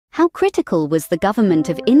How critical was the Government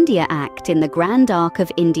of India Act in the grand arc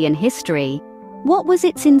of Indian history? What was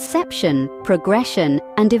its inception, progression,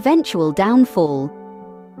 and eventual downfall?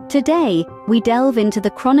 Today, we delve into the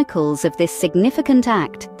chronicles of this significant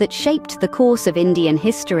act that shaped the course of Indian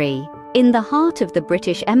history. In the heart of the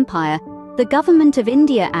British Empire, the Government of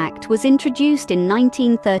India Act was introduced in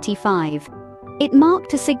 1935. It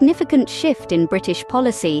marked a significant shift in British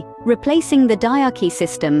policy, replacing the diarchy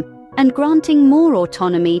system and granting more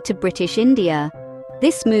autonomy to British India.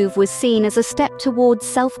 This move was seen as a step towards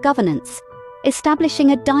self-governance,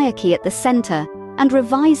 establishing a diarchy at the centre and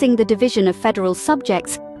revising the division of federal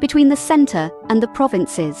subjects between the centre and the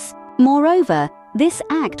provinces. Moreover, this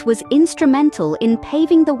act was instrumental in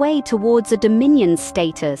paving the way towards a dominion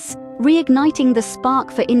status, reigniting the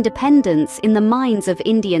spark for independence in the minds of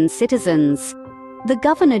Indian citizens. The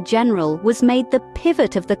Governor-General was made the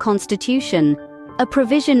pivot of the Constitution, a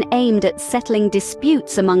provision aimed at settling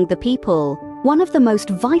disputes among the people. One of the most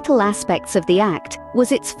vital aspects of the Act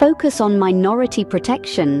was its focus on minority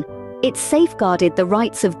protection. It safeguarded the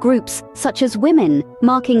rights of groups such as women,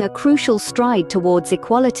 marking a crucial stride towards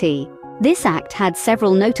equality. This Act had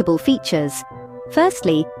several notable features.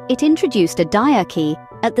 Firstly, it introduced a diarchy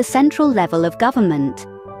at the central level of government.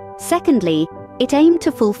 Secondly, it aimed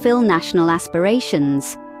to fulfill national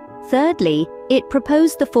aspirations. Thirdly, it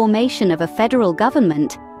proposed the formation of a federal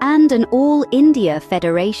government and an all-India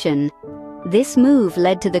federation. This move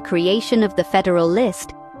led to the creation of the federal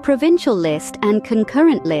list, provincial list, and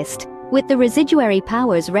concurrent list, with the residuary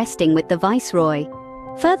powers resting with the viceroy.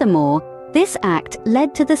 Furthermore, this act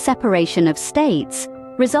led to the separation of states,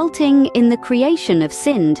 resulting in the creation of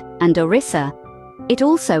Sindh and Orissa. It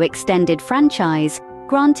also extended franchise,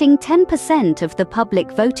 granting 10% of the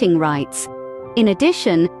public voting rights. In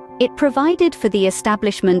addition, it provided for the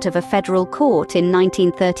establishment of a federal court in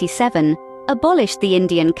 1937, abolished the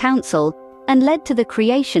Indian Council, and led to the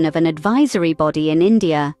creation of an advisory body in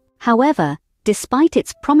India. However, despite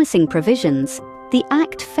its promising provisions, the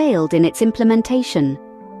Act failed in its implementation.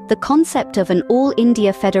 The concept of an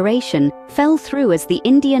all-India federation fell through as the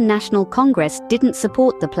Indian National Congress didn't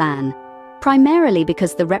support the plan, primarily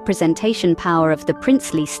because the representation power of the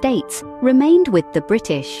princely states remained with the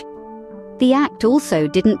British. The Act also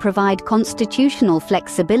didn't provide constitutional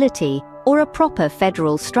flexibility or a proper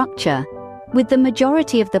federal structure, with the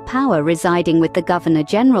majority of the power residing with the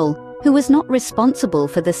Governor-General, who was not responsible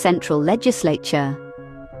for the central legislature.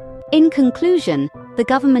 In conclusion, the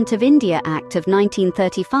Government of India Act of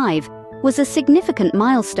 1935 was a significant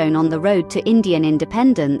milestone on the road to Indian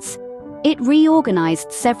independence. It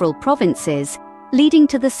reorganized several provinces, leading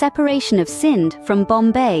to the separation of Sindh from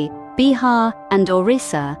Bombay, Bihar, and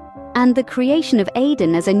Orissa, and the creation of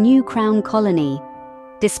Aden as a new crown colony.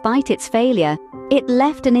 Despite its failure, it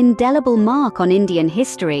left an indelible mark on Indian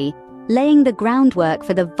history, laying the groundwork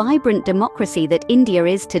for the vibrant democracy that India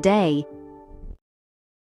is today.